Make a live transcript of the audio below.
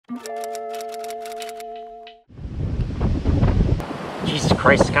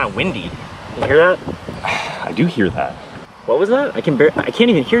Christ, it's kind of windy. You hear that? I do hear that. What was that? I can't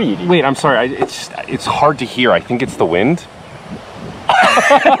even hear you, dude. Wait, I'm sorry. It's hard to hear. I think it's the wind.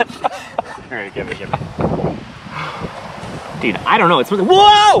 Alright, give me. Dude, I don't know. It's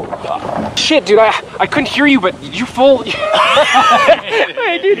whoa! Shit, dude, I couldn't hear you, but did you full? Wait, do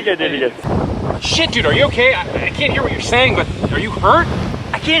it again. Shit, dude, are you okay? I can't hear what you're saying, but are you hurt?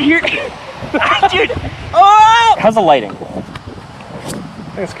 I can't hear. Dude. Oh! How's the lighting?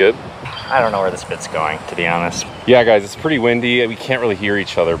 That's good. I don't know where this bit's going, to be honest. Yeah, guys, it's pretty windy. We can't really hear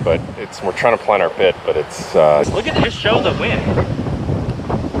each other, but we're trying to plan our bit, but it's... Look at this, show the wind.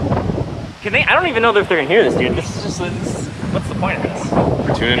 Can they? I don't even know if they're gonna hear this, dude. This is just... what's the point of this?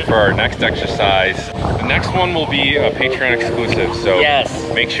 Tune in for our next exercise. The next one will be a Patreon exclusive, so yes,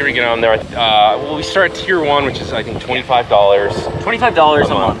 make sure you get on there. Well, we start at tier 1, which is I think $25. $25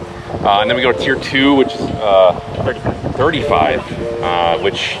 a month. And then we go to tier 2, which is $35,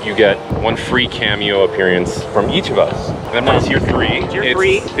 which you get 1 free cameo appearance from each of us. And then for tier 3,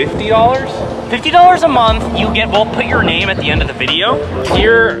 it's $50? $50 a month. We'll put your name at the end of the video.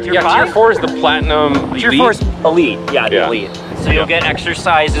 Tier 4 is the platinum. Tier 4 is elite. Yeah, the elite. So you'll get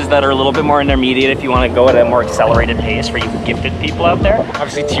exercises that are a little bit more intermediate if you want to go at a more accelerated pace for you gifted people out there.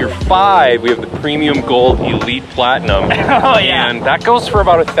 Obviously, tier 5, we have the premium gold elite platinum. Oh yeah. And that goes for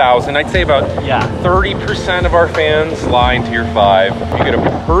about $1,000. I'd say about 30% of our fans lie in tier 5. You get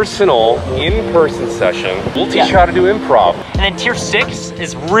a personal in-person session. We'll teach you how to do improv. And then tier 6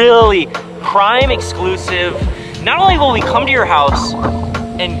 is really prime exclusive. Not only will we come to your house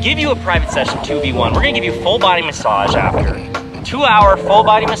and give you a private session 2v1, we're gonna give you full body massage after. 2-hour full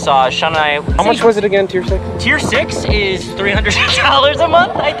body massage. Sean and I. How much was it again, tier 6? Tier 6 is $300 a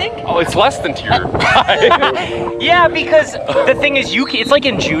month, I think. Oh, it's less than tier 5. Yeah, because the thing is, it's like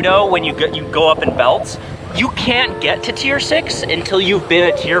in judo when you go up in belts. You can't get to tier 6 until you've been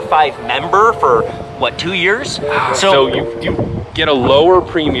a tier 5 member for what, 2 years? So you get a lower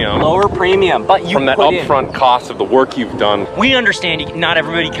premium. But you from that upfront cost of the work you've done. We understand not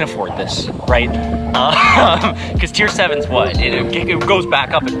everybody can afford this, right? Because tier 7's what? It goes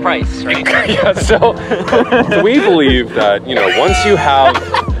back up in price, right? Yeah, so we believe that, you know, once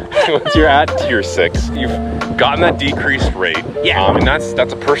you're at tier 6, you've gotten that decreased rate. Yeah. And that's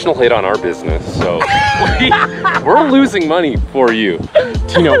a personal hit on our business. So we're losing money for you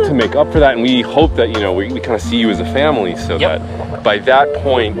to make up for that. And we hope that, we kind of see you as a family, so that by that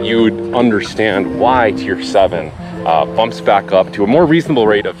point you would understand why tier 7 bumps back up to a more reasonable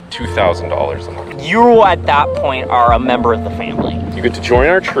rate of $2,000 a month. You at that point are a member of the family. You get to join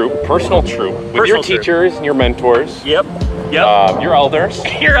our troop, personal troop, with your teachers and your mentors. Yep. Your elders.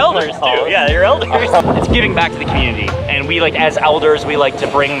 Your elders too. Yeah, your elders. It's giving back to the community, and we as elders, we like to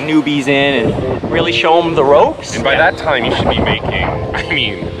bring newbies in and really show them the ropes. And by that time, you should be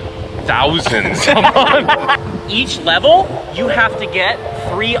making, thousands a month. Each level, you have to get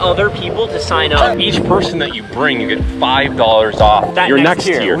 3 other people to sign up. Each person that you bring, you get $5 off your next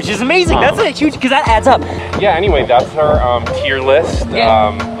tier. Which is amazing. That's a huge, because that adds up. Yeah, anyway, that's our tier list.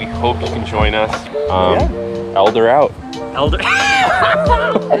 Yeah. We hope you can join us. Elder out. Elder. All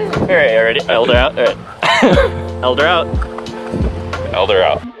right, already. Elder out. All right. Elder out. Elder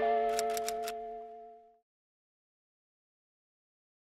out.